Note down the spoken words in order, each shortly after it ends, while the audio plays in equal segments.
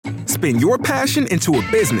spin your passion into a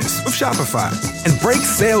business with Shopify and break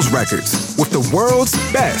sales records with the world's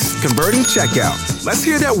best converting checkout. Let's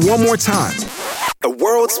hear that one more time. The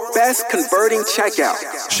world's best converting checkout.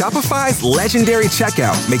 Shopify's legendary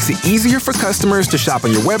checkout makes it easier for customers to shop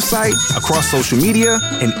on your website, across social media,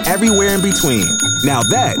 and everywhere in between. Now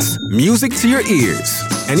that's music to your ears.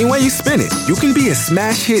 Any way you spin it, you can be a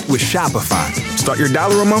smash hit with Shopify. Start your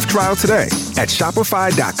 $1 a month trial today at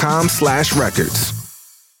shopify.com/records.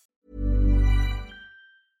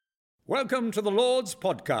 Welcome to the Lord's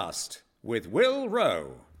Podcast with Will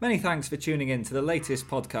Rowe. Many thanks for tuning in to the latest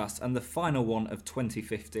podcast and the final one of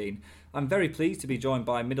 2015. I'm very pleased to be joined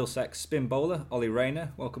by Middlesex spin bowler Ollie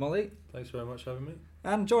Rayner. Welcome, Ollie. Thanks very much for having me.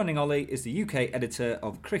 And joining Ollie is the UK editor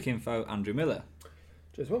of Cricinfo, Andrew Miller.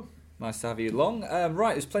 Cheers, Will. Nice to have you along.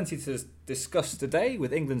 Right, there's plenty to discuss today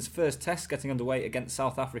with England's first test getting underway against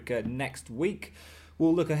South Africa next week.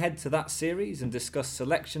 We'll look ahead to that series and discuss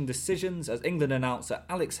selection decisions as England announce that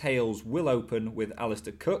Alex Hales will open with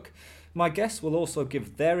Alistair Cook. My guests will also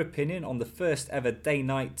give their opinion on the first ever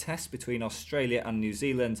day-night test between Australia and New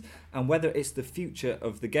Zealand and whether it's the future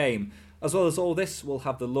of the game. As well as all this, we'll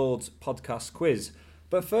have the Lord's podcast quiz.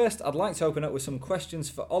 But first, I'd like to open up with some questions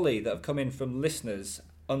for Ollie that have come in from listeners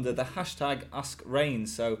under the hashtag AskRain.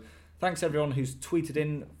 So thanks everyone who's tweeted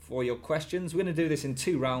in for your questions. We're going to do this in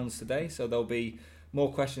 2 rounds today, so there'll be more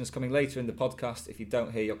questions coming later in the podcast if you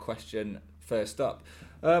don't hear your question first up.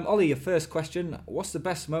 Ollie, your first question. What's the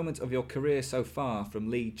best moment of your career so far from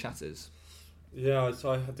Lee Chatters? Yeah,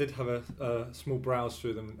 so I did have a small browse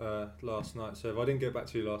through them last night. So if I didn't get back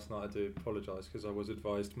to you last night, I do apologise because I was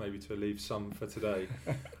advised maybe to leave some for today.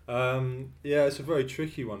 Yeah, it's a very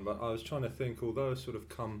tricky one, but I was trying to think, although I sort of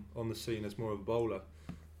come on the scene as more of a bowler,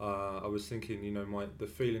 I was thinking, you know, the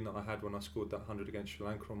feeling that I had when I scored that 100 against Sri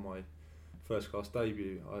Lanka on my first class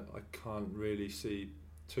debut, I can't really see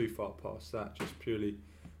too far past that, just purely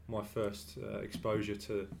my first exposure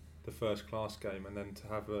to the first class game, and then to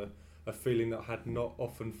have a feeling that I had not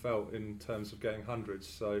often felt in terms of getting hundreds.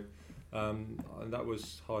 So and that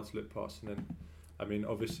was hard to look past. And then, I mean,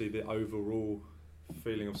 obviously the overall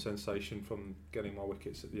feeling of sensation from getting my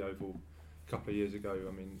wickets at the Oval a couple of years ago,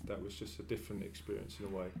 I mean, that was just a different experience in a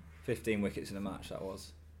way. 15 wickets in a match, that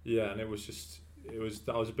was. Yeah, and I was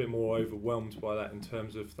a bit more overwhelmed by that in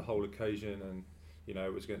terms of the whole occasion, and you know,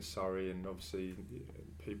 it was against Surrey, and obviously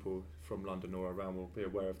people from London or around will be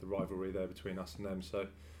aware of the rivalry there between us and them. So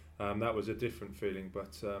that was a different feeling.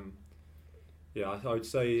 But yeah, I would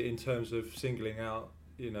say in terms of singling out,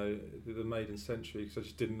 you know, the maiden century, because I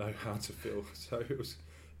just didn't know how to feel. So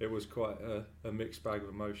it was quite a mixed bag of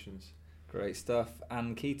emotions. Great stuff.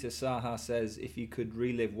 And Keita Saha says, if you could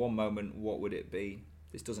relive one moment, what would it be?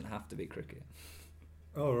 This doesn't have to be cricket.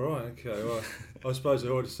 Oh, right, okay. Well, I suppose I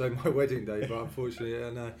ought to say my wedding day, but unfortunately,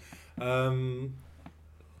 no.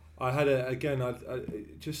 I had there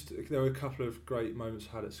were a couple of great moments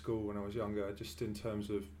I had at school when I was younger, just in terms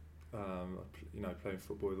of, you know, playing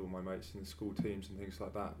football with all my mates in the school teams and things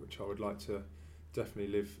like that, which I would like to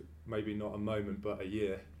definitely live, maybe not a moment, but a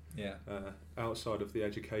year. Yeah. Outside of the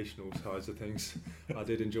educational sides of things, I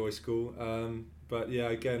did enjoy school. But yeah,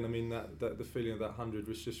 again, I mean, that the feeling of that 100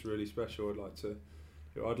 was just really special.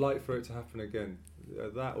 I'd like for it to happen again.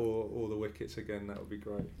 That or the wickets again, that would be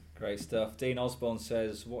great. Great stuff. Dean Osborne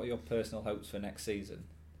says, what are your personal hopes for next season?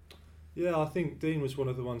 Yeah, I think Dean was one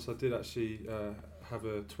of the ones I did actually have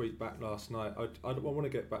a tweet back last night. I want to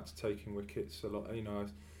get back to taking wickets a lot. You know,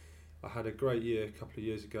 I had a great year a couple of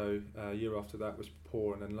years ago. Year after that was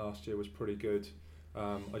poor, and then last year was pretty good.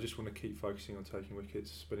 I just want to keep focusing on taking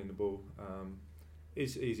wickets, spinning the ball.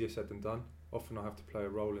 It's easier said than done. Often I have to play a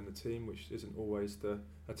role in the team, which isn't always the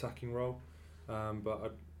attacking role.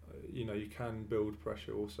 But you know, you can build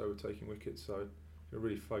pressure also with taking wickets. So I'll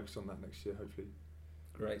really focus on that next year, hopefully.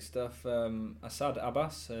 Great stuff. Asad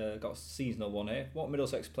Abbas got a seasonal one here. What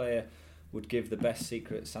Middlesex player would give the best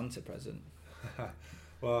Secret Santa present?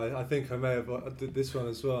 Well, I think I may have did this one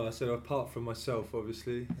as well. I said, apart from myself,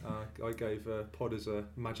 obviously, I gave Podders a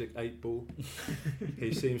magic 8 ball.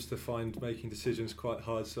 He seems to find making decisions quite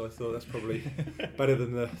hard, so I thought that's probably better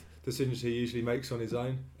than the decisions he usually makes on his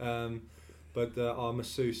own. But our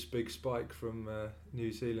masseuse Big Spike from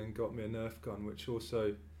New Zealand got me a Nerf gun, which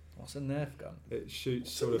also... What's a Nerf gun? It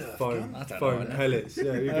shoots sort of foam know, pellets.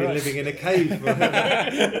 Yeah, we've been living in a cave.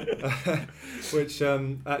 Which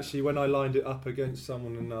actually, when I lined it up against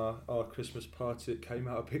someone in our Christmas party, it came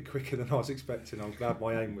out a bit quicker than I was expecting. I'm glad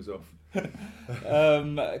my aim was off.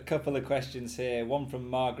 A couple of questions here. One from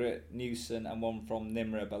Margaret Newson and one from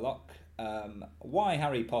Nimra Balok. Why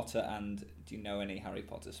Harry Potter, and do you know any Harry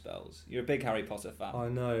Potter spells? You're a big Harry Potter fan. I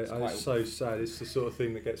know, it's so sad. It's the sort of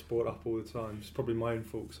thing that gets brought up all the time. It's probably my own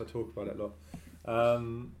fault because I talk about it a lot.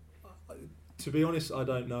 To be honest, I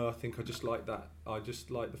don't know. I think I just like that. I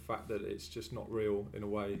just like the fact that it's just not real in a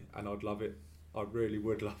way, and I'd love it. I really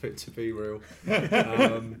would love it to be real.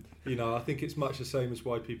 I think it's much the same as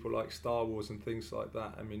why people like Star Wars and things like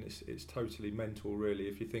that. I mean, it's totally mental, really,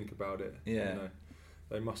 if you think about it. Yeah.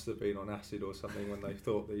 They must have been on acid or something when they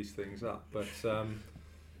thought these things up. But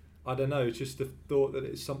I don't know, it's just the thought that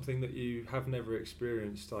it's something that you have never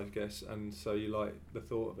experienced, I guess, and so you like the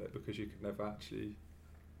thought of it because you could never actually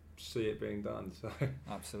see it being done. So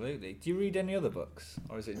absolutely. Do you read any other books,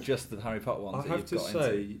 or is it just the Harry Potter ones? I have to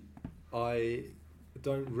say, I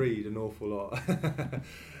don't read an awful lot,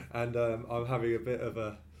 and I'm having a bit of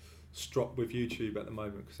a strop with YouTube at the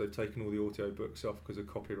moment because they've taken all the audio books off because of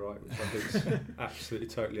copyright, which I think is absolutely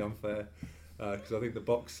totally unfair. Because I think the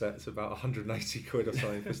box set's about 180 quid or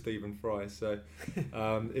something for Stephen Fry. So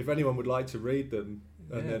if anyone would like to read them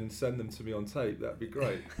and then send them to me on tape, that'd be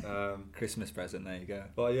great. Christmas present, there you go.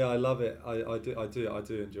 But yeah, I love it. I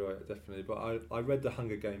do enjoy it, definitely. But I read the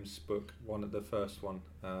Hunger Games book, the first one,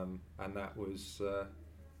 and that was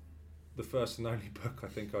the first and only book I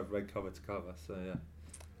think I've read cover to cover. So yeah.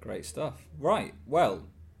 Great stuff. Right, well,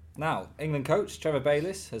 now, England coach Trevor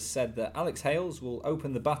Bayliss has said that Alex Hales will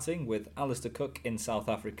open the batting with Alistair Cook in South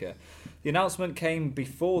Africa. The announcement came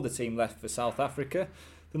before the team left for South Africa.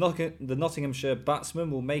 The Nottinghamshire batsman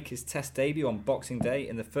will make his Test debut on Boxing Day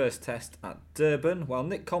in the first Test at Durban, while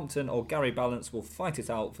Nick Compton or Gary Ballance will fight it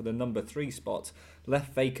out for the number 3 spot,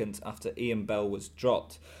 left vacant after Ian Bell was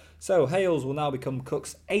dropped. So Hales will now become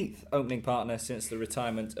Cook's 8th opening partner since the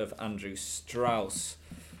retirement of Andrew Strauss.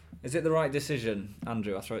 Is it the right decision,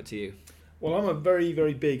 Andrew? I'll throw it to you. Well, I'm a very,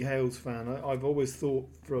 very big Hales fan. I've always thought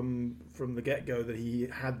from the get-go that he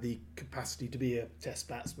had the capacity to be a Test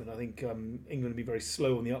batsman. I think England will be very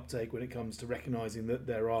slow on the uptake when it comes to recognising that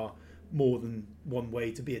there are more than one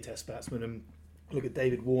way to be a Test batsman. And look at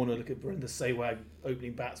David Warner, look at Virender Sehwag,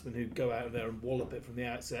 opening batsmen who go out there and wallop it from the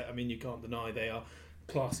outset. I mean, you can't deny they are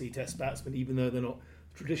classy Test batsmen, even though they're not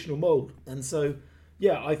traditional mould. And so,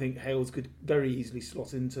 yeah, I think Hales could very easily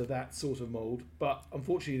slot into that sort of mould, but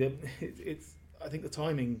unfortunately, I think the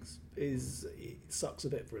timing sucks a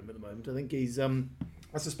bit for him at the moment. I think he's.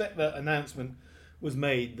 I suspect that announcement was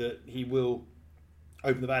made that he will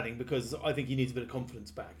open the batting because I think he needs a bit of confidence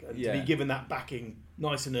back and to be given that backing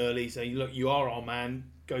nice and early, saying, "Look, you are our man.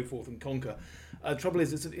 Go forth and conquer." Trouble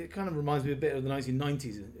is, it kind of reminds me a bit of the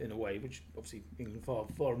 1990s in a way, which obviously England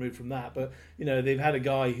far removed from that. But they've had a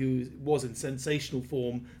guy who was in sensational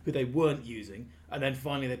form who they weren't using, and then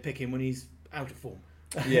finally they pick him when he's out of form.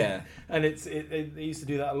 Yeah, and they used to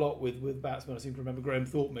do that a lot with batsmen. I seem to remember Graham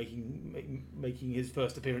Thorpe making his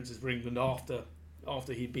first appearances for England after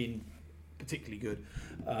he'd been particularly good.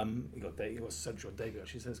 He was central on debut,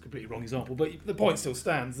 actually, so that's a completely wrong example. But the point still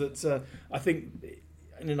stands that I think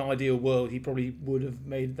in an ideal world he probably would have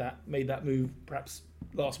made that move perhaps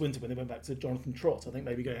last winter when they went back to Jonathan Trott. I think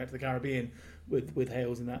maybe going out to the Caribbean with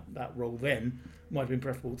Hales in that role then might have been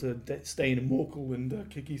preferable to Steyn and Morkel and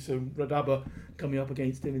Kikiso Radaba coming up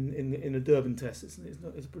against him in a Durban Test. It's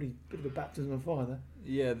a pretty bit of a baptism of fire there.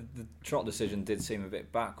 Yeah, the Trott decision did seem a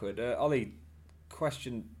bit backward. Ollie,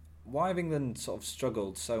 question: why have England sort of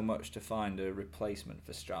struggled so much to find a replacement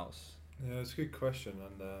for Strauss? Yeah, it's a good question,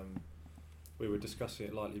 and we were discussing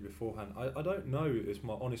it lightly beforehand. I don't know is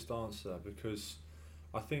my honest answer, because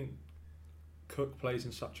I think Cook plays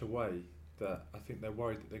in such a way that I think they're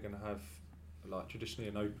worried that they're going to have, like, traditionally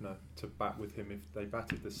an opener to bat with him if they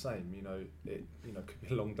batted the same. It could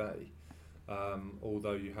be a long day,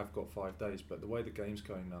 although you have got 5 days. But the way the game's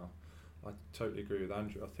going now, I totally agree with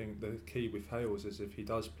Andrew. I think the key with Hales is if he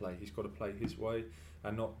does play, he's got to play his way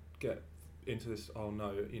and not get into this, all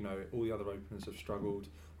the other openers have struggled,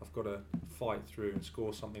 I've got to fight through and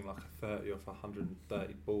score something like a 30 off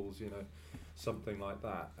 130 balls, something like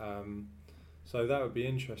that. So that would be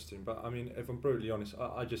interesting. But I mean, if I'm brutally honest,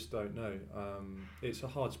 I just don't know. It's a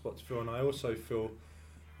hard spot to fill, and I also feel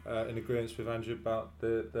in agreement with Andrew about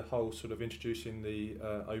the whole sort of introducing the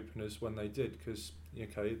openers when they did, because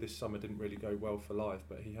this summer didn't really go well for live,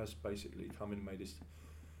 but he has basically come in and made his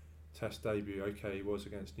Test debut. He was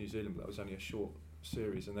against New Zealand, but that was only a short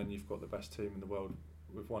series, and then you've got the best team in the world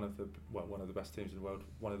with one of the best teams in the world,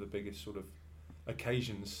 one of the biggest sort of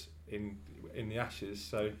occasions in the Ashes.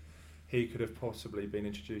 So he could have possibly been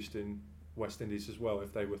introduced in West Indies as well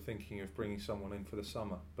if they were thinking of bringing someone in for the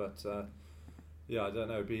summer. But yeah, I don't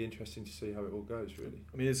know. It'd be interesting to see how it all goes, really.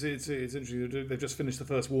 I mean, it's interesting. They've just finished the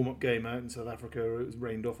first warm-up game out in South Africa. It was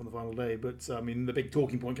rained off on the final day, but I mean, the big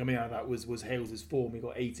talking point coming out of that was Hales' form. He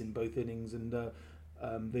got 8 in both innings, and the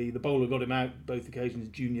bowler got him out both occasions.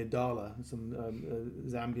 Junior Dala, some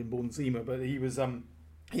Zambian-born seamer, but he was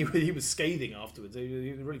scathing afterwards.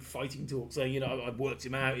 He was really fighting talk, saying, I've worked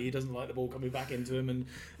him out. He doesn't like the ball coming back into him, and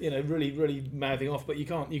really mouthing off. But you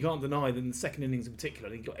can't deny that in the second innings in particular,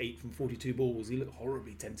 I think he got 8 from 42 balls. He looked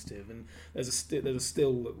horribly tentative, and there's a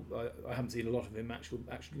still. I haven't seen a lot of him actually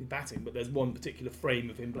batting, but there's one particular frame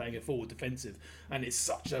of him playing a forward defensive, and it's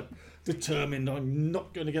such a determined, I'm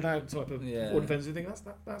not going to get out type of forward defensive thing.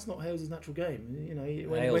 That's not Hales' natural game.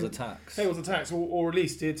 Hales attacks, or at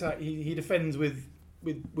least he defends with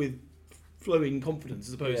flowing confidence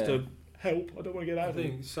as opposed to help. I don't want to get out of it. I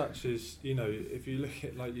think such as if you look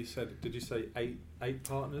at, like you said, did you say eight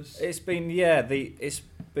partners? It's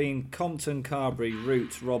been Compton, Carberry,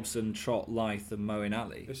 Root, Robson, Trott, Lyth, and Moeen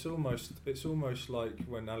Ali. It's almost like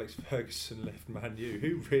when Alex Ferguson left Man U.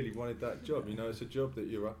 Who really wanted that job? It's a job that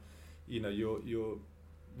you're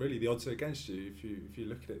really, the odds are against you if you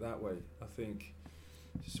look at it that way. I think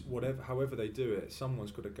however they do it,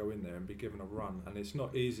 someone's got to go in there and be given a run, and it's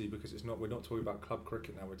not easy because we're not talking about club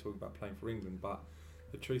cricket now, we're talking about playing for England. But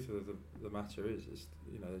the truth of the matter is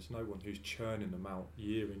there's no one who's churning them out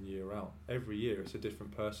year in, year out. Every year it's a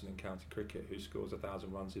different person in county cricket who scores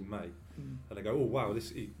 1,000 runs in May, and they go, oh wow,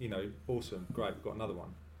 this awesome, great, we've got another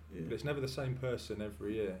one. But it's never the same person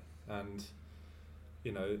every year, and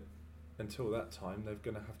until that time they're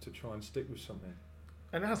going to have to try and stick with something.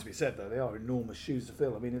 And it has to be said, though, they are enormous shoes to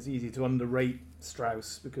fill. I mean, it's easy to underrate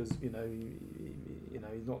Strauss because he's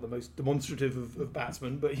not the most demonstrative of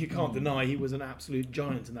batsmen, but you can't deny he was an absolute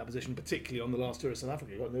giant in that position, particularly on the last tour of South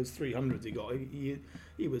Africa. He got those 300s he got.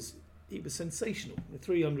 He was sensational.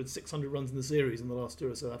 300, 600 runs in the series on the last tour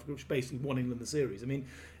of South Africa, which basically won England the series. I mean,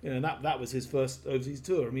 that was his first overseas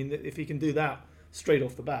tour. I mean, if he can do that straight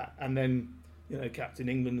off the bat and then captain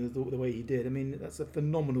England the way he did. I mean, that's a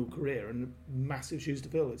phenomenal career and massive shoes to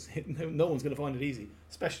fill. No one's going to find it easy,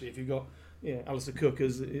 especially if you've got Alistair Cook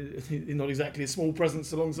as not exactly a small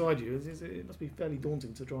presence alongside you. It must be fairly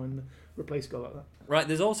daunting to try and replace a guy like that. Right,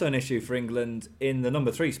 there's also an issue for England in the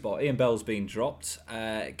number 3 spot. Ian Bell's been dropped.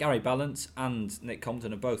 Gary Ballant and Nick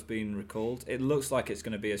Compton have both been recalled. It looks like it's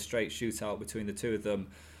going to be a straight shootout between the two of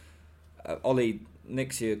them. Ollie,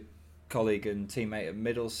 Nick's your colleague and teammate at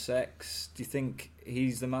Middlesex. Do you think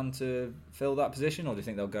he's the man to fill that position, or do you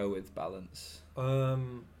think they'll go with Balance? The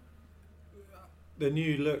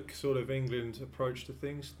new look sort of England approach to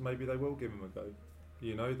things, maybe they will give him a go.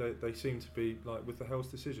 They seem to be like with the Hales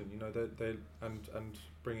decision. They and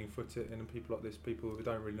bringing Foote in and people like this, people who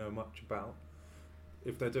don't really know much about.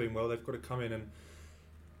 If they're doing well, they've got to come in and.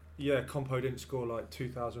 Yeah, Compo didn't score like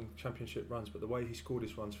 2,000 championship runs, but the way he scored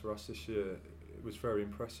his runs for us this year, it was very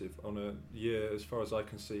impressive. On a year, as far as I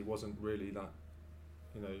can see, wasn't really that,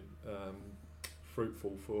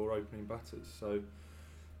 fruitful for opening batters. So,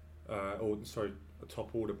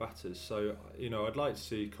 top order batters. So, I'd like to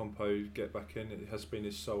see Compo get back in. It has been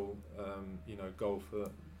his sole, goal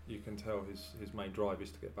for. You can tell his main drive is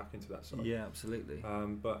to get back into that side. Yeah, absolutely.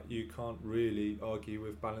 But you can't really argue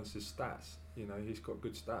with Balance's stats. He's got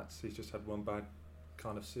good stats. He's just had one bad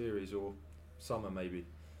kind of series or summer maybe.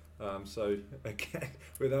 So again,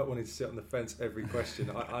 without wanting to sit on the fence every question,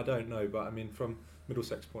 I don't know. But I mean, from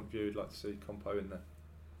Middlesex point of view, I'd like to see Compo in there.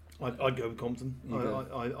 I'd go with Compton. I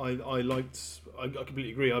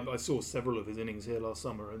completely agree. I saw several of his innings here last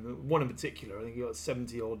summer, and one in particular, I think he got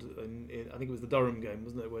 70 odd. I think it was the Durham game,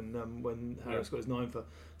 wasn't it, when Harris got his 9 for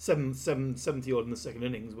 70 odd in the second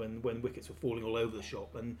innings when wickets were falling all over the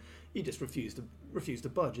shop, and he just refused to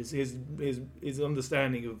budge. His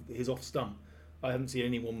understanding of his off stump. I haven't seen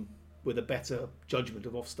anyone with a better judgment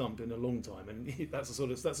of off stump in a long time, and that's the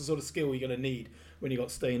sort of skill you're going to need when you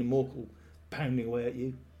got Steyn and Morkel pounding away at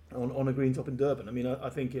you on a green top in Durban. I mean, I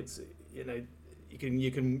think it's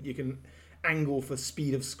you can angle for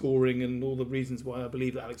speed of scoring and all the reasons why I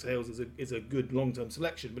believe that Alex Hales is a good long-term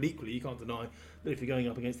selection, but equally you can't deny that if you're going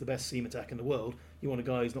up against the best seam attack in the world, you want a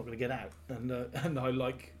guy who's not going to get out, and I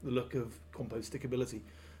like the look of Compo's stickability.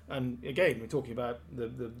 And again, we're talking about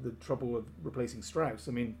the trouble of replacing Strauss.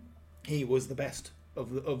 I mean, he was the best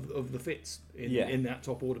of the fits in that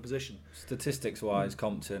top order position. Statistics-wise,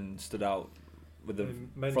 Compton stood out with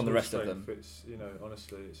from the rest of them. It's,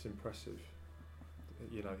 honestly, it's impressive.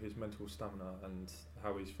 His mental stamina and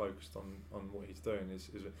how he's focused on what he's doing is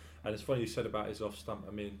and it's funny you said about his off stump.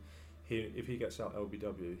 I mean, if he gets out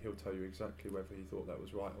LBW, he'll tell you exactly whether he thought that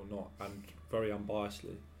was right or not, and very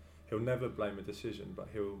unbiasedly, he'll never blame a decision, but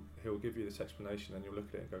he'll give you this explanation, and you'll look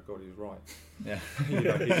at it and go, God, he's right. Yeah.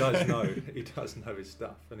 He does know his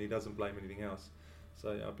stuff, and he doesn't blame anything else.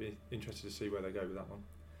 So I'll be interested to see where they go with that one.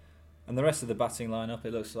 And the rest of the batting lineup,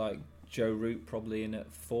 it looks like Joe Root probably in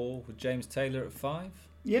at 4 with James Taylor at 5.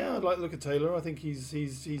 Yeah, I'd like to look at Taylor. I think he's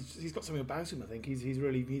got something about him. I think he's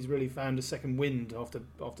really found a second wind after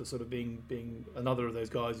sort of being another of those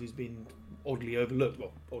guys who's been oddly overlooked.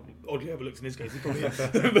 Well, oddly overlooked in his case. He probably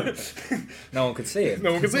No one could see it.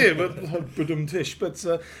 No one could see it, but tish. But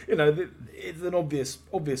it's an obvious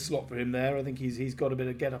slot for him there. I think he's got a bit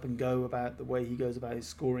of get up and go about the way he goes about his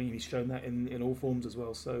scoring. He's shown that in all forms as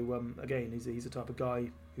well. So again, he's the type of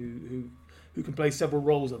guy who can play several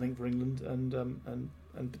roles, I think, for England,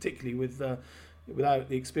 and particularly without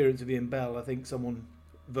the experience of Ian Bell, I think someone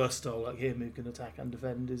versatile like him who can attack and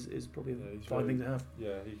defend is probably the fine thing to have.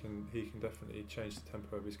 Yeah, he can definitely change the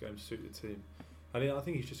tempo of his game to suit the team. And I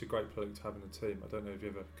think he's just a great bloke to have in the team. I don't know if you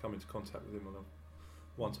ever come into contact with him on a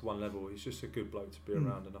one-to-one level. He's just a good bloke to be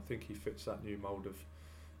around, and I think he fits that new mould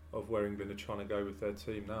of where England are trying to go with their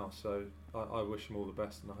team now. So I wish him all the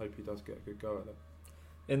best, and I hope he does get a good go at it.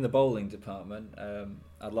 In the bowling department,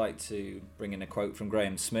 I'd like to bring in a quote from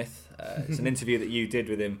Graham Smith. It's an interview that you did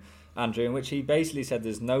with him, Andrew, in which he basically said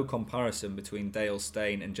there's no comparison between Dale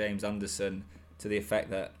Steyn and James Anderson, to the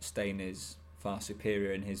effect that Steyn is far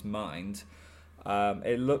superior in his mind.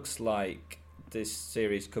 It looks like this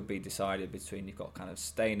series could be decided between, you've got kind of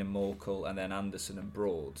Steyn and Morkel, and then Anderson and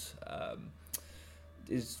Broad.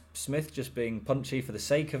 Is Smith just being punchy for the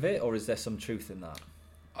sake of it, or is there some truth in that?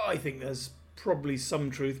 I think there's probably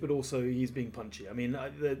some truth, but also he's being punchy. I mean,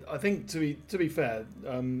 I think to be fair,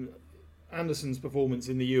 Anderson's performance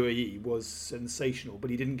in the UAE was sensational, but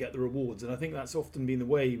he didn't get the rewards, and I think that's often been the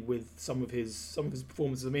way with some of his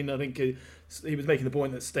performances. I mean, I think he was making the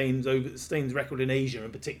point that Steyn's record in Asia,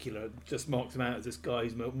 in particular, just marks him out as this guy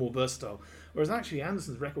who's more versatile. Whereas actually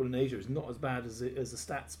Anderson's record in Asia is not as bad as the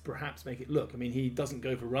stats perhaps make it look. I mean, he doesn't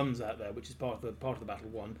go for runs out there, which is part of the battle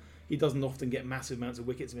won. He doesn't often get massive amounts of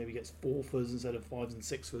wickets. Maybe gets 4-fers instead of 5s and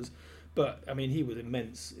 6-fers. But I mean, he was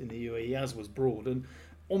immense in the UAE, as was Broad. And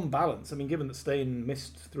on balance, I mean, given that Steyn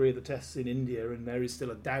missed 3 of the tests in India, and there is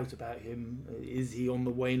still a doubt about him, is he on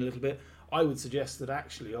the wane a little bit? I would suggest that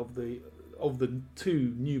actually of the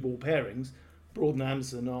 2 new ball pairings, Broad and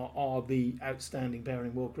Anderson are the outstanding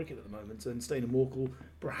pairing in world cricket at the moment, and Steyn and Morkel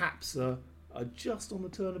perhaps are just on the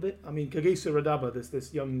turn a bit. I mean, Kagiso Radaba,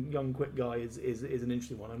 this young quick guy, is an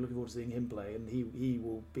interesting one. I'm looking forward to seeing him play, and he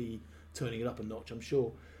will be turning it up a notch, I'm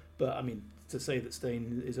sure. But I mean, to say that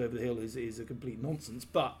Steyn is over the hill is a complete nonsense.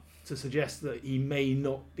 But to suggest that he may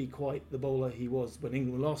not be quite the bowler he was when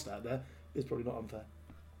England were last out there is probably not unfair.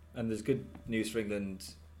 And there's good news for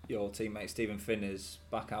England. Your teammate Stephen Finn is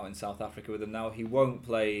back out in South Africa with them now. He won't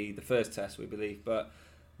play the first test, we believe, but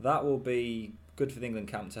that will be good for the England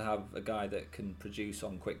camp to have a guy that can produce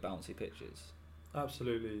on quick bouncy pitches.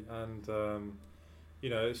 Absolutely, and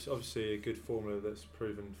it's obviously a good formula that's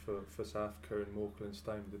proven for South Africa and Morkel and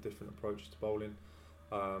Steyn with the different approaches to bowling.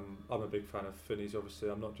 I'm a big fan of Finney's. Obviously,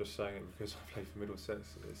 I'm not just saying it because I play for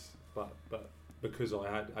Middlesex, but because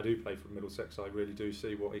I do play for Middlesex, I really do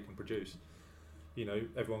see what he can produce. You know,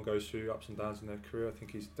 everyone goes through ups and downs in their career. I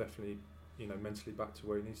think he's definitely, mentally back to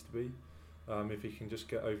where he needs to be. If he can just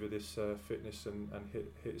get over this fitness and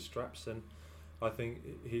hit his straps, then I think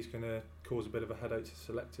he's going to cause a bit of a headache to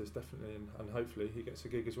selectors, definitely, and hopefully he gets a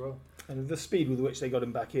gig as well. And the speed with which they got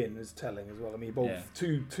him back in is telling as well. I mean, he bowled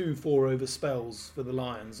two 4-over spells for the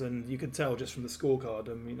Lions, and you could tell just from the scorecard.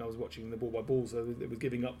 I mean, I was watching the ball by ball, so it was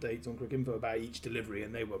giving updates on Cricinfo about each delivery,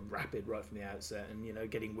 and they were rapid right from the outset, and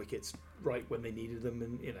getting wickets right when they needed them.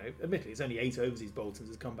 And admittedly, it's only 8 overs he's bowled since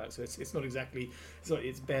his comeback, so it's not exactly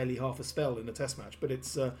it's barely half a spell in a Test match, but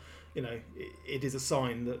it's it is a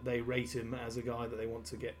sign that they rate him as a guy that they want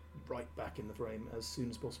to get right back in the frame as soon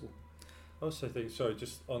as possible. I also think, sorry,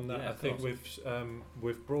 just on that, I think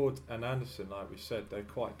with Broad and Anderson, like we said, they're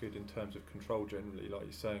quite good in terms of control generally, like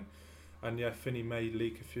you're saying. And yeah, Finney may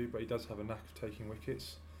leak a few, but he does have a knack of taking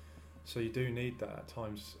wickets. So you do need that at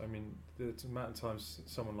times. I mean, the amount of times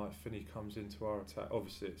someone like Finney comes into our attack,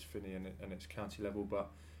 obviously it's Finney and it's county level, but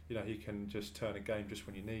he can just turn a game just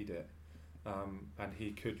when you need it. And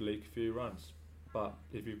he could leak a few runs. But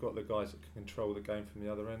if you've got the guys that can control the game from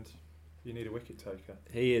the other end, you need a wicket taker.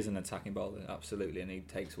 He is an attacking bowler, absolutely, and he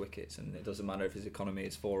takes wickets, and it doesn't matter if his economy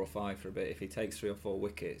is 4 or 5 for a bit. If he takes 3 or 4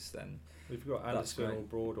 wickets, then if you've got Anderson or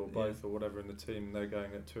Broad or both or whatever in the team, and they're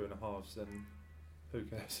going at 2.5s, then who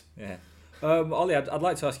cares? Yeah. Ollie, I'd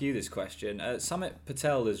like to ask you this question. Samit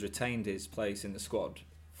Patel has retained his place in the squad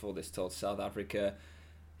for this tour to South Africa.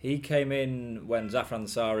 He came in when Zafran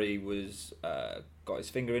Sari was got his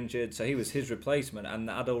finger injured, so he was his replacement, and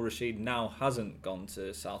Adil Rashid now hasn't gone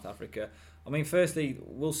to South Africa. I mean, firstly,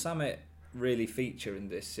 will Samet really feature in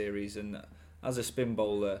this series? And as a spin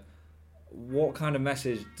bowler, what kind of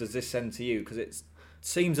message does this send to you? Because it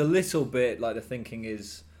seems a little bit like the thinking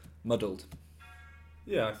is muddled.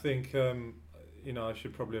 Yeah, I think I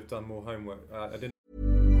should probably have done more homework. I didn't.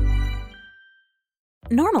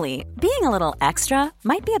 Normally, being a little extra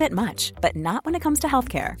might be a bit much, but not when it comes to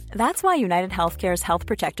healthcare. That's why United Healthcare's Health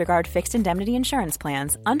Protector Guard fixed indemnity insurance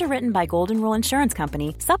plans, underwritten by Golden Rule Insurance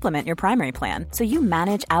Company, supplement your primary plan so you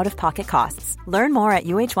manage out-of-pocket costs. Learn more at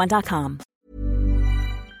uh1.com.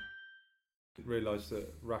 Realised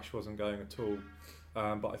that Rash wasn't going at all,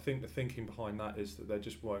 but I think the thinking behind that is that they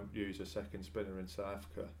just won't use a second spinner in South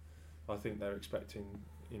Africa. I think they're expecting,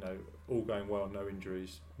 all going well, no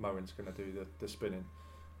injuries, Moen's going to do the spinning.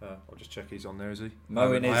 I'll just check he's on there, is he?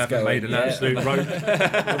 Moen is I haven't going, made an absolute road.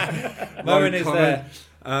 Moen is there.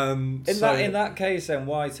 In that case, then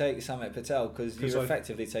why take Samet Patel? Because you're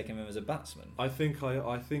effectively taking him as a batsman. I think I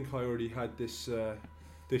already had this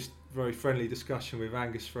very friendly discussion with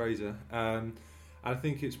Angus Fraser, and I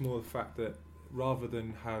think it's more the fact that rather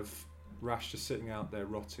than have Rash just sitting out there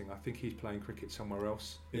rotting, I think he's playing cricket somewhere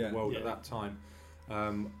else in the world at that time,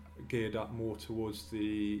 geared up more towards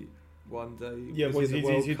the one day. Yeah, well,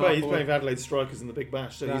 he's playing for Adelaide Strikers in the Big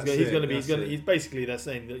Bash, so he's basically they're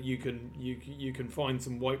saying that you can find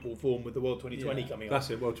some white ball form with the World 2020 coming up. That's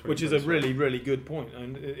it, World 2020, which is a really good point,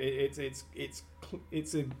 and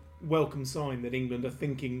it's a welcome sign that England are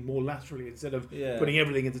thinking more laterally instead of putting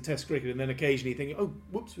everything into Test cricket and then occasionally thinking, oh,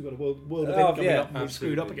 whoops, we've got a world event coming up and we've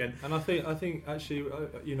screwed up again. And I think actually,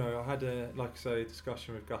 I had a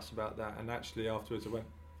discussion with Gus about that, and actually afterwards I went,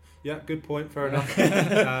 yeah, good point, fair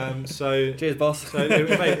enough. So cheers, boss. So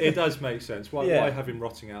it does make sense. Why have him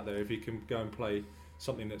rotting out there if he can go and play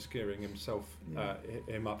something that's gearing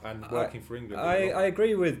him up and working for England? I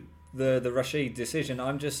agree with the Rashid decision.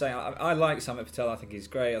 I'm just saying I like Samet Patel. I think he's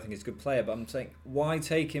great. I think he's a good player. But I'm saying, why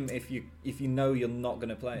take him if you know you're not going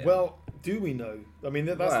to play him? Well, do we know? I mean,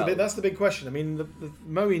 that's the big question. I mean, the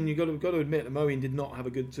Moeen, you've got to admit that Moeen did not have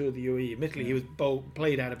a good tour of the UAE. Admittedly, he was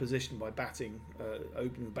played out of position by batting,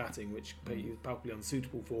 opening batting, which he was palpably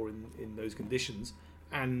unsuitable for in those conditions.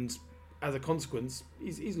 And as a consequence,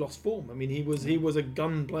 he's lost form. I mean, he was a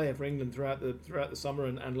gun player for England throughout the summer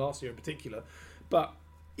and last year in particular. But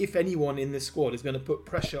if anyone in this squad is going to put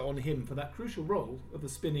pressure on him for that crucial role of the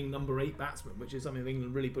spinning number 8 batsman, which is something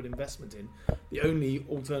England really put investment in, the only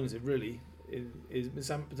alternative really is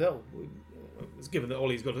Samet Patel. It's given that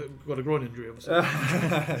Ollie's got a groin injury, obviously.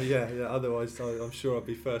 yeah. Otherwise, I'm sure I'd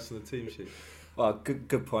be first on the team sheet. Well,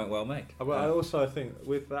 good point, well made. Well, I think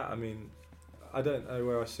with that, I mean, I don't know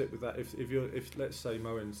where I sit with that. If let's say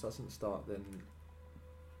Moens doesn't start, then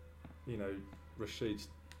Rashid's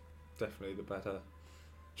definitely the better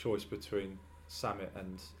choice between Samet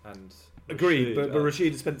and agreed, but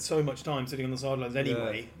Rashid has spent so much time sitting on the sidelines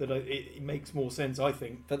anyway that it makes more sense, I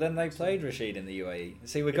think. But then they played Rashid in the UAE.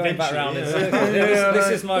 See, we're going back around in circles. This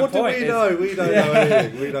is my point. What do we know? We don't know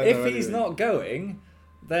anything. If he's not going,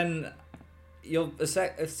 then you're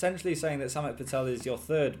essentially saying that Samet Patel is your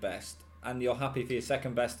third best, and you're happy for your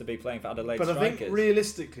second best to be playing for Adelaide Strikers. But I think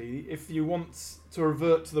realistically, if you want to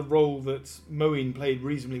revert to the role that Moeen played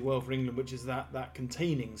reasonably well for England, which is that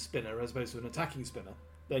containing spinner as opposed to an attacking spinner,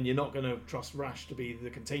 then you're not going to trust Rash to be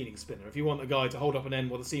the containing spinner. If you want a guy to hold up an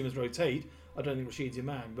end while the seamers rotate, I don't think Rashid's your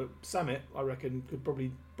man. But Samet, I reckon, could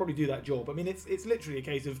probably do that job. I mean, it's literally a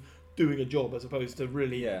case of doing a job as opposed to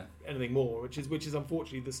really anything more, which is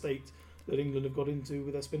unfortunately the state that England have got into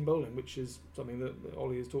with their spin bowling, which is something that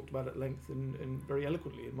Ollie has talked about at length and very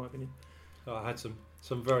eloquently, in my opinion. I had some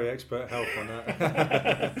very expert help on that.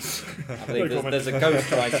 I believe there's a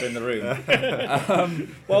ghostwriter in the room.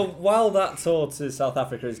 Well, while that tour to South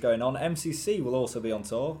Africa is going on, MCC will also be on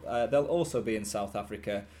tour. They'll also be in South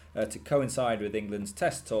Africa to coincide with England's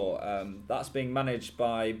Test tour. That's being managed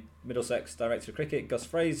by Middlesex Director of Cricket, Gus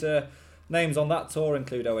Fraser. Names on that tour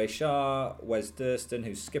include Owe Shah, Wes Durston,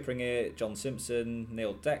 who's skippering it, John Simpson,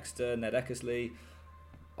 Neil Dexter, Ned Eckersley.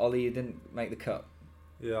 Ollie, you didn't make the cut.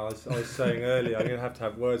 Yeah, I was saying earlier, I'm going to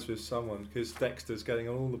have words with someone because Dexter's getting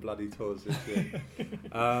on all the bloody tours this year.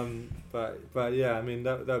 But yeah, I mean,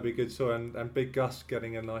 that would be a good tour. And Big Gus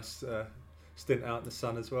getting a nice stint out in the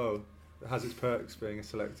sun as well. It has its perks being a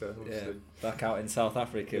selector, obviously. Yeah, back out in South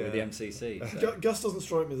Africa with the MCC. So. Gus doesn't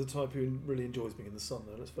strike me as the type who really enjoys being in the sun,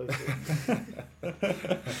 though, let's face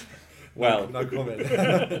it. Well, no comment.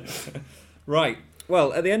 Right,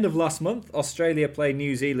 Well, at the end of last month, Australia played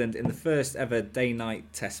New Zealand in the first ever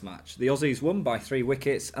day-night test match. The Aussies won by 3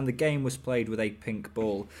 wickets and the game was played with a pink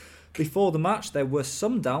ball. Before the match, there were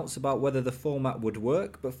some doubts about whether the format would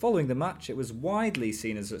work, but following the match, it was widely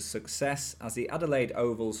seen as a success as the Adelaide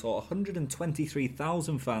Oval saw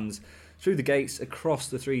 123,000 fans through the gates across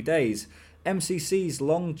the 3 days. MCC's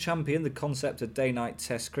long championed the concept of day-night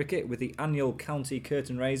test cricket with the annual county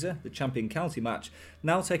curtain raiser, the Champion County match,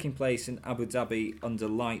 now taking place in Abu Dhabi under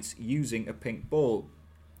lights using a pink ball.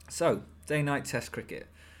 So, day-night test cricket.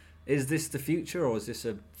 Is this the future or is this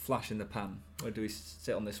a flash in the pan? Where do we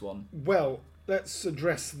sit on this one? Well, let's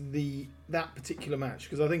address that particular match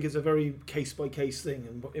because I think it's a very case-by-case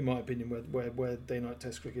thing, in my opinion, where day-night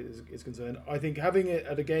test cricket is concerned. I think having it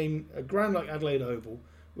at a ground like Adelaide Oval,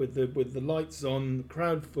 with the lights on, the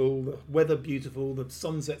crowd full, the weather beautiful, the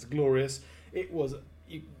sunset's glorious. It was,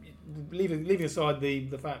 leaving aside the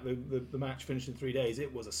fact that the match finished in 3 days,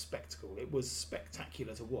 it was a spectacle. It was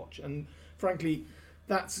spectacular to watch, and frankly,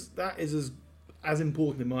 that is as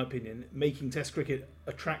important in my opinion. Making Test cricket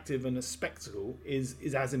attractive and a spectacle is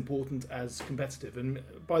as important as competitive, and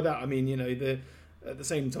by that I mean at the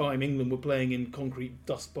same time, England were playing in concrete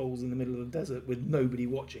dust bowls in the middle of the desert with nobody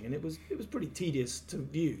watching, and it was pretty tedious to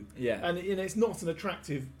view. Yeah. And it's not an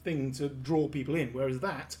attractive thing to draw people in. Whereas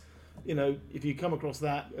that, if you come across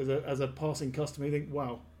that as a passing customer, you think,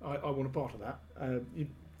 wow, I want a part of that.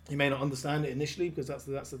 You may not understand it initially because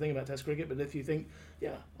that's the thing about Test cricket. But if you think,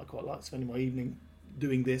 yeah, I quite like spending my evening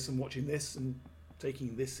doing this and watching this and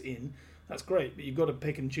taking this in, that's great. But you've got to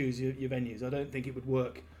pick and choose your venues. I don't think it would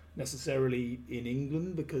work necessarily in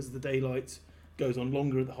England because the daylight goes on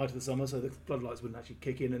longer at the height of the summer, so the floodlights wouldn't actually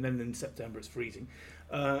kick in, and then in September it's freezing.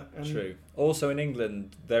 True. Also in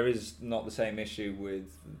England, there is not the same issue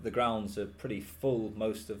with the grounds are pretty full,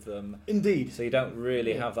 most of them. Indeed. So you don't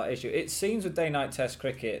really have that issue. It seems with day-night test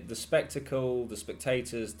cricket, the spectacle, the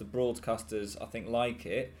spectators, the broadcasters, I think, like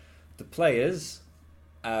it. The players,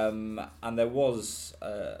 and there was...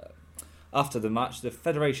 after the match, the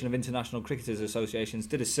Federation of International Cricketers Associations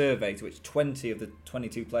did a survey to which 20 of the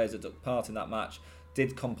 22 players that took part in that match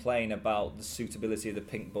did complain about the suitability of the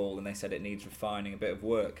pink ball, and they said it needs refining, a bit of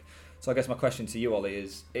work. So I guess my question to you, Ollie,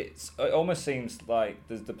 is it almost seems like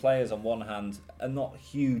the players on one hand are not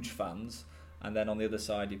huge fans, and then on the other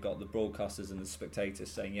side you've got the broadcasters and the spectators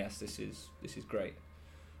saying, yes, this is great.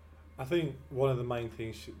 I think one of the main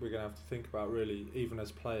things we're going to have to think about, really, even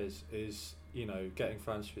as players, is getting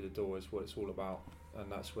fans through the door is what it's all about,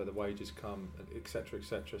 and that's where the wages come, etc.,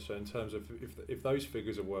 etc. So in terms of if those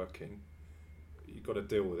figures are working, you've got to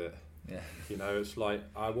deal with it. Yeah. It's like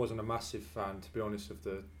I wasn't a massive fan, to be honest, of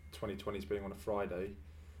the 2020s being on a Friday.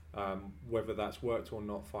 Whether that's worked or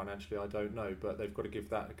not financially, I don't know, but they've got to give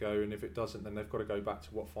that a go, and if it doesn't, then they've got to go back to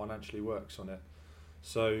what financially works on it.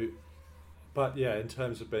 So. But yeah, in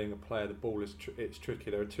terms of being a player, the ball it's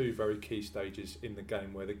tricky. There are 2 very key stages in the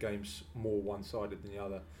game where the game's more one-sided than the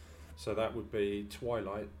other. So that would be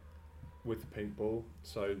twilight with the pink ball.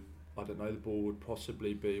 So I don't know, the ball would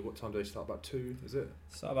possibly be, what time do they start? About 2, is it?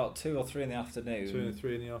 So about 2 or 3 in the afternoon. 2 and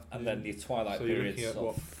 3 in the afternoon. And then the twilight so period. You're looking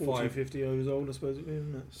at 40, 50 overs old, I suppose,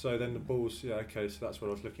 isn't it? So then the ball's, okay, so that's what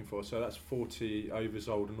I was looking for. So that's 40 overs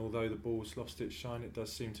old, and although the ball's lost its shine, it does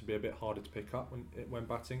seem to be a bit harder to pick up when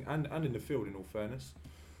batting, and in the field, in all fairness,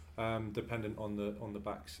 dependent on the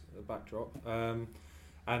backdrop. And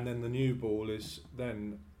then the new ball is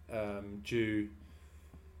then due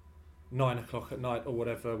 9 o'clock at night or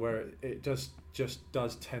whatever, where it just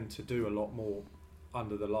does tend to do a lot more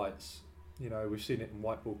under the lights. We've seen it in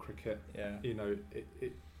white ball cricket. Yeah.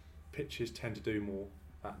 It pitches tend to do more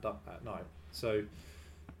at night. So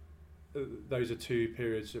those are 2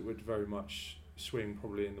 periods that would very much swing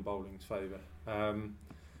probably in the bowling's favour. And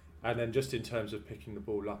then just in terms of picking the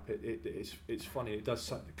ball up, it's funny. It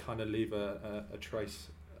does kind of leave a trace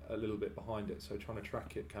a little bit behind it. So trying to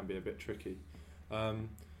track it can be a bit tricky.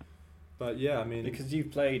 But yeah, I mean... Because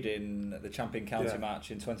you've played in the Champion County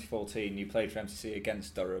match in 2014, you played for MCC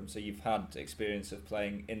against Durham, so you've had experience of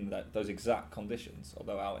playing in those exact conditions,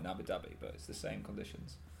 although out in Abu Dhabi, but it's the same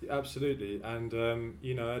conditions. Absolutely, and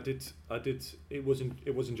I did. It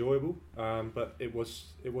was enjoyable, but it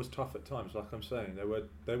was tough at times. Like I'm saying,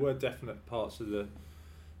 there were definite parts of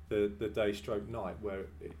the day stroke night where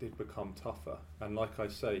it did become tougher, and like I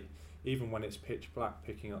say, even when it's pitch black,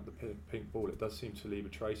 picking up the pink ball, it does seem to leave a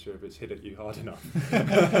tracer if it's hit at you hard enough.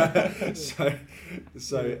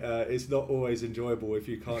 so it's not always enjoyable if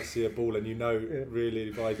you can't see a ball and really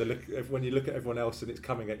by the look. When you look at everyone else and it's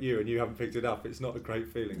coming at you and you haven't picked it up, it's not a great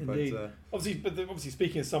feeling. Indeed. But obviously,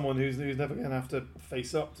 speaking as someone who's never going to have to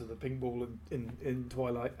face up to the pink ball in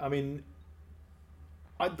twilight, I mean,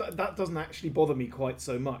 that doesn't actually bother me quite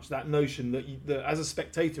so much. That notion that as a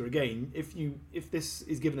spectator, again, if this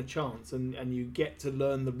is given a chance and you get to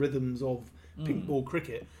learn the rhythms of pink ball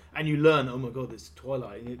cricket, and you learn, oh my God, it's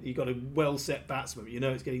twilight. You've got a well-set batsman, but you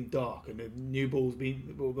know it's getting dark, and the new ball's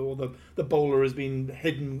been, or the bowler has been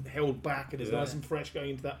held back, and it's nice and fresh going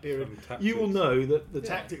into that period. You will know that the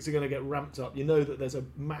tactics are going to get ramped up. You know that there's a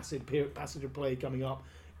massive passage of play coming up.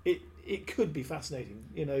 It could be fascinating,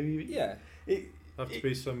 you know. Have to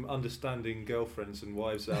be some understanding girlfriends and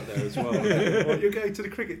wives out there as well. Well, you're going to the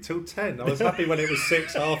cricket till 10. I was happy when it was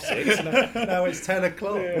 6, half 6. Now it's 10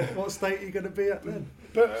 o'clock. Yeah. What state are you going to be at then?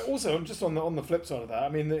 But also, just on the flip side of that, I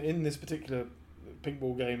mean, in this particular pink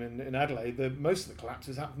ball game in Adelaide, most of the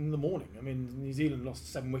collapses happened in the morning. I mean, New Zealand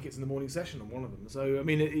lost 7 wickets in the morning session on one of them. So I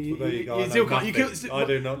mean, I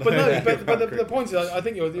do not know. But no, but the point is, I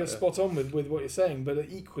think you're spot on with what you're saying. But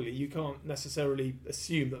equally, you can't necessarily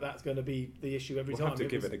assume that that's going to be the issue every time. Have to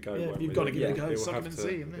give it a go. Yeah, you've got to give it a go. Suck it and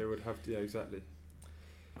see. It would have to. Yeah, exactly.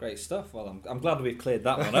 Great stuff. Well, I'm glad we've cleared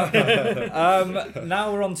that one up.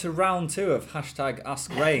 Now we're on to round 2 of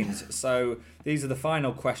 #AskRains. So these are the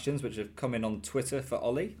final questions which have come in on Twitter for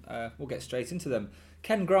Ollie. We'll get straight into them.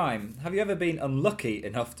 Ken Grime, have you ever been unlucky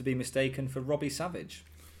enough to be mistaken for Robbie Savage?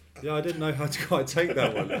 Yeah, I didn't know how to quite take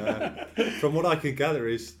that one. From what I can gather,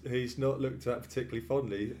 he's not looked at particularly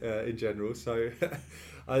fondly in general. So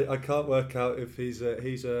I can't work out if he's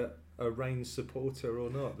a Reigns supporter or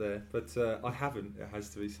not there, but I haven't, it has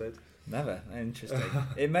to be said. Never. Interesting.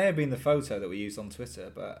 It may have been the photo that we used on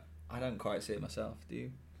Twitter, but I don't quite see it myself. Do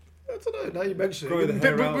you? I don't know, now you mention Grow it. the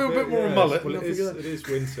hair out a bit more of a mullet. Well, it is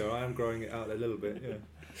winter. I am growing it out a little bit,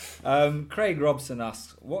 Craig Robson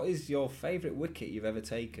asks, what is your favourite wicket you've ever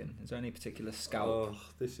taken? Is there any particular scalp? Oh,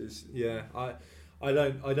 this is, I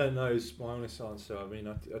don't know is my honest answer. I mean,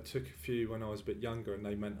 I took a few when I was a bit younger, and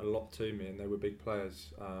they meant a lot to me, and they were big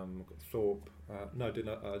players. I got Thorpe. I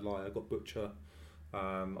lie. I got Butcher.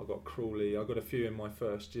 I got Crawley. I got a few in my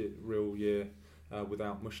first real year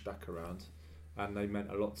without Mushtaq around, and they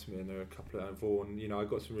meant a lot to me. And there were a couple of Vaughan. You know, I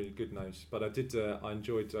got some really good names, but I did. I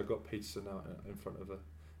enjoyed. I got Peterson out in front of a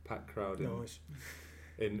packed crowd. Nice.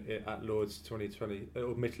 At Lord's 2020,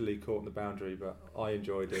 admittedly caught in the boundary, but I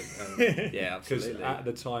enjoyed it. And yeah, absolutely. Because at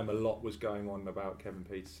the time, a lot was going on about Kevin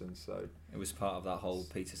Peterson, so it was part of that whole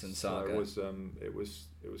Peterson saga. So it was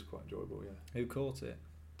quite enjoyable. Yeah. Who caught it?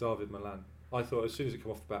 David Milan. I thought as soon as it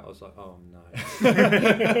came off the bat, I was like, oh no.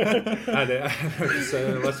 And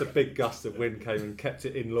so there was a big gust of wind came and kept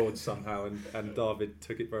it in Lord's somehow, and David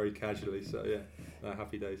took it very casually. So yeah,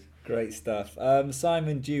 happy days. Great stuff.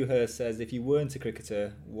 Simon Dewhurst says, if you weren't a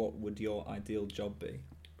cricketer, what would your ideal job be?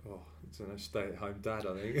 Oh, it's a stay-at-home dad,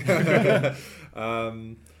 I think.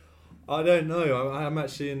 I don't know. I'm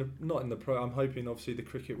actually not in the pro. I'm hoping obviously the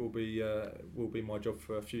cricket will be my job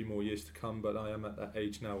for a few more years to come. But I am at that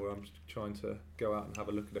age now where I'm trying to go out and have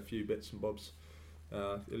a look at a few bits and bobs.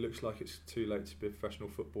 It looks like it's too late to be a professional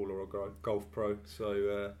footballer or a golf pro.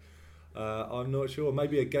 So I'm not sure.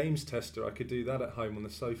 Maybe a games tester. I could do that at home on the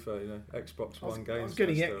sofa. You know, Xbox One games.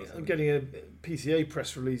 I'm getting a PCA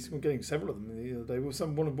press release. I'm getting several of them the other day. Well,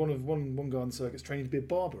 one guy on the circuit's training to be a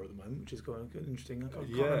barber at the moment, which is quite interesting. I can't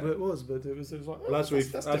remember who it was, but it was like. Well, as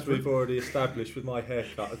we've already established with my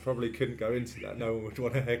haircut, I probably couldn't go into that. No one would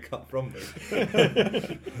want a haircut from me.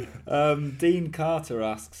 Dean Carter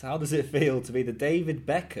asks, how does it feel to be the David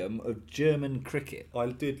Beckham of German cricket? I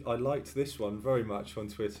liked this one very much on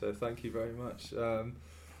Twitter. Thank you very much.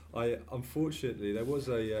 Unfortunately, there was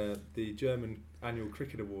the German annual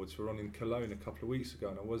cricket awards were on in Cologne a couple of weeks ago,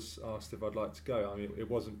 and I was asked if I'd like to go. I mean, it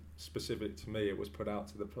wasn't specific to me; it was put out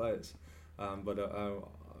to the players. But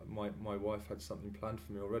my wife had something planned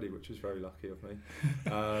for me already, which was very lucky of me.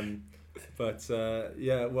 I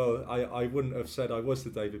wouldn't have said I was the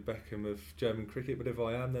David Beckham of German cricket, but if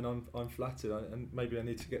I am, then I'm flattered, and maybe I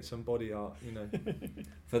need to get some body art, you know.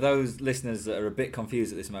 For those listeners that are a bit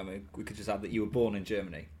confused at this moment, we could just add that you were born in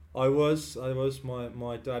Germany. I was.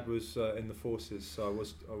 My dad was in the forces, so I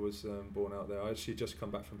was born out there. I actually just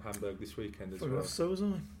come back from Hamburg this weekend as well. So was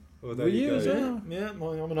I. Well, there you go. Yeah,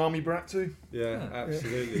 I'm an army brat too. Yeah,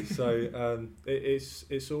 absolutely. So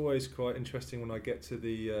it's always quite interesting when I get to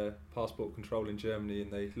the passport control in Germany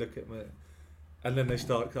and they look at me, and then they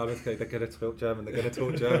start going, okay, they're going to talk German,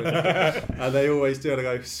 and they always do. And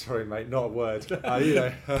I go, sorry, mate, not a word.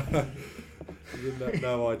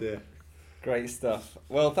 No idea. Great stuff.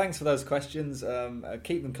 Well, thanks for those questions.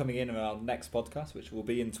 Keep them coming in our next podcast, which will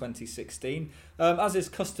be in 2016. As is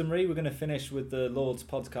customary, we're going to finish with the Lord's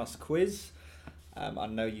Podcast quiz. I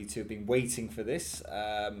know you two have been waiting for this.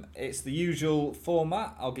 It's the usual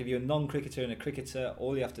format. I'll give you a non-cricketer and a cricketer.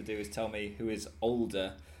 All you have to do is tell me who is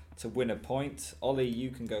older to win a point. Ollie, you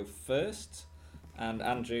can go first, and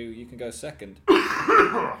Andrew, you can go second.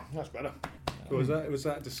 That's better. Was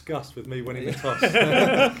that discussed with me winning the toss?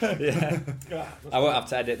 Yeah. I won't have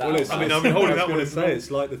to edit that. Well, out. I've been holding that one.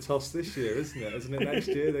 It's like the toss this year, isn't it? Isn't it next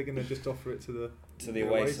year they're going to just offer it to the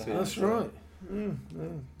away team? side. That's right.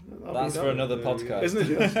 That's for another podcast,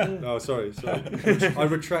 isn't it? No, sorry. I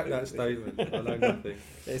retract that statement. I know nothing.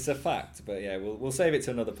 It's a fact, but yeah, we'll save it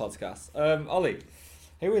to another podcast. Ollie,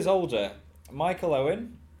 who is older, Michael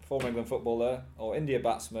Owen, former England footballer, or India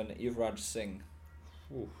batsman Yuvraj Singh?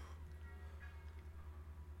 Ooh.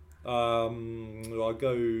 I'll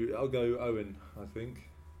go Owen, I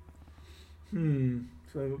think.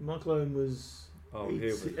 So Michael Owen was. Michael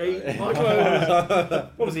Owen was,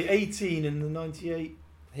 what was he? 18 in the 98.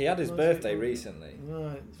 He had his birthday recently.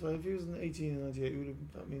 Right. So if he was in 18 in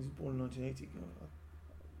 98, that means he was born in 1980.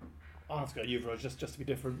 I'll have to go Yuvraj just to be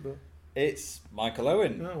different, but. It's Michael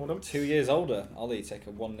Owen, No, well done. 2 years older. Ollie take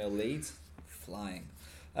a 1-0 lead, flying.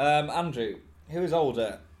 Andrew, who is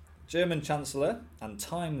older, German Chancellor and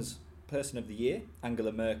Times Person of the Year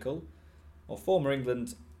Angela Merkel, or former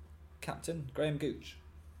England captain Graham Gooch?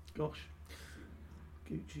 Gosh.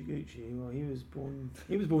 Gucci. Well, he was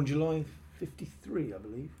born July 53, I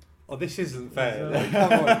believe. Oh, this isn't fair.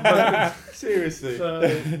 Come on, seriously. So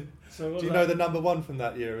do you know the number one from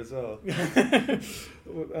that year as well?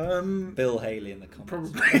 Bill Haley in the comments.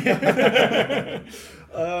 Probably.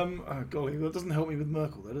 Oh golly, that doesn't help me with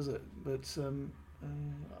Merkel, though, does it? But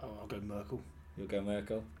I'll go Merkel. You'll go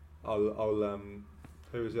Merkel. I'll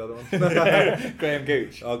who was the other one? Graham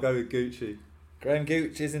Gooch. I'll go with Gucci. Graham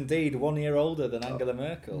Gooch is indeed 1 year older than Angela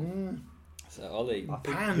Merkel. So Ollie, I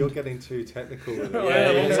think you're getting too technical with it.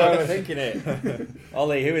 yeah, so I'm thinking it.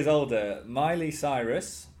 Ollie, who is older, Miley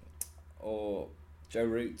Cyrus or Joe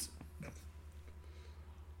Root?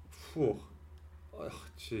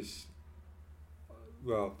 Jeez.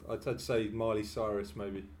 Well, I'd say Miley Cyrus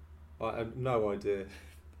maybe. I have no idea.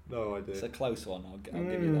 It's a close one. I'll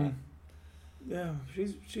give you that. Yeah,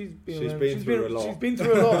 she's been through a lot. She's been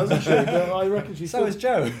through a lot, hasn't she? But I reckon she's. So has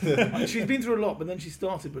Joe. She's been through a lot, but then she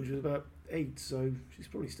started when she was about 8, so she's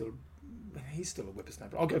probably still. He's still a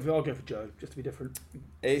whippersnapper. I'll go for Joe, just to be different.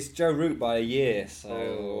 It's Joe Root by a year,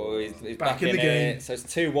 so he's back in the game. So it's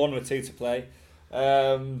 2-1 with 2 to play.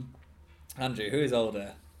 Andrew, who is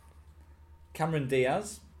older? Cameron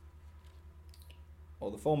Diaz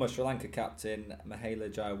or the former Sri Lanka captain Mahela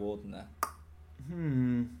Jayawardene?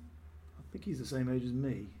 I think he's the same age as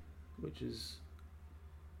me, which is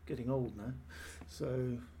getting old now.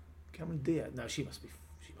 So Cameron Diaz. No, she must be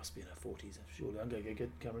in her 40s. Surely I'm going to get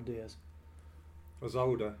Cameron Diaz. Was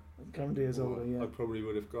older. Cameron Diaz older, yeah. I probably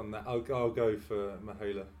would have gone that. I'll go for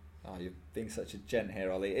Mahela. Oh, you're being such a gent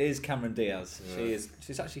here, Ollie. It is Cameron Diaz. Yeah.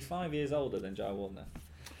 She's actually 5 years older than Jayawardene.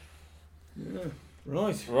 Yeah.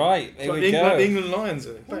 Right. Right, here we Like go. the England Lions.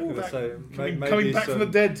 Coming Back from the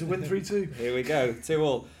dead to win 3-2. Here we go,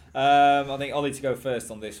 2-2. I think Ollie to go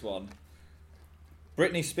first on this one.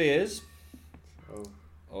 Britney Spears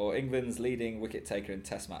or England's leading wicket taker in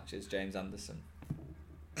Test matches, James Anderson.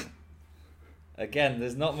 Again,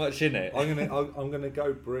 there's not much in it. I'm gonna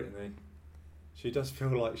go Brittany. She does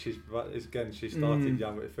feel like she started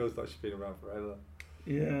young, but it feels like she's been around forever.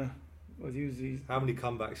 Yeah. Well, how many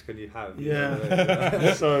comebacks can you have?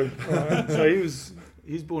 Yeah. So he was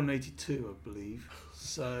born in 82, I believe.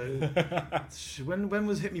 So when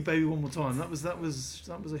was "Hit Me Baby One More Time"? That was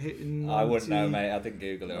a hit in. I wouldn't know, mate. I didn't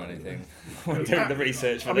Google it or anything. I'm doing the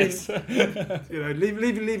research for this.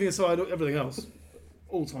 Leaving aside everything else,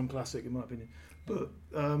 all-time classic in my opinion. But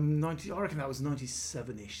I reckon that was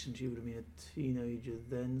 97-ish, and she would have been a teenager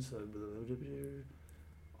then. So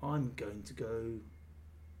I'm going to go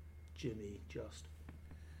Jimmy Just.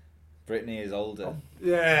 Brittany is older. Oh,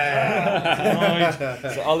 yeah.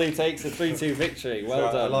 So Ollie takes a 3-2 victory.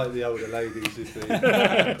 Well done. I like the older ladies, you see.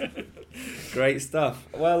 Great stuff.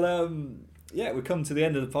 Well, we come to the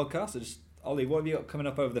end of the podcast. Ollie, what have you got coming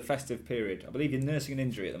up over the festive period? I believe you're nursing an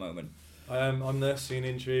injury at the moment. I'm nursing an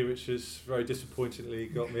injury which has very disappointingly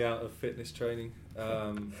got me out of fitness training.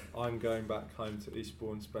 I'm going back home to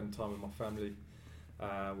Eastbourne, spend time with my family,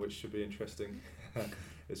 which should be interesting.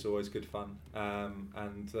 It's always good fun.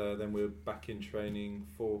 And then we're back in training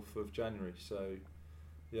 4th of January. So,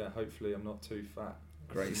 yeah, hopefully I'm not too fat.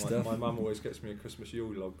 Great stuff. My mum always gets me a Christmas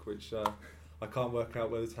Yule log, which I can't work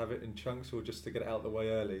out whether to have it in chunks or just to get it out of the way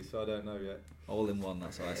early, so I don't know yet. All in one,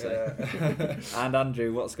 that's what I say. And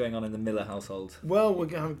Andrew, what's going on in the Miller household? Well, we're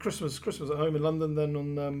going to have Christmas at home in London. Then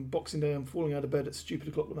on Boxing Day, I'm falling out of bed at stupid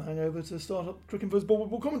o'clock with a hangover to start up Cricketford's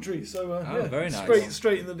ball commentary. So very nice.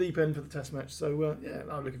 Straight in the deep end for the Test match. So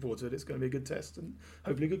I'm looking forward to it. It's going to be a good test and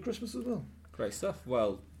hopefully a good Christmas as well. Great stuff.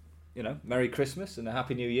 Well, Merry Christmas and a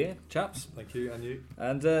Happy New Year, chaps. Thank you, and you.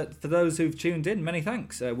 And for those who've tuned in, many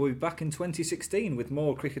thanks. We'll be back in 2016 with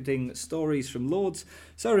more cricketing stories from Lords.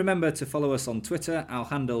 So remember to follow us on Twitter. Our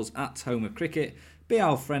handle's @HomeOfCricket. Be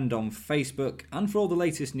our friend on Facebook. And for all the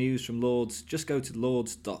latest news from Lords, just go to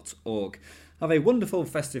lords.org. Have a wonderful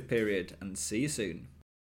festive period and see you soon.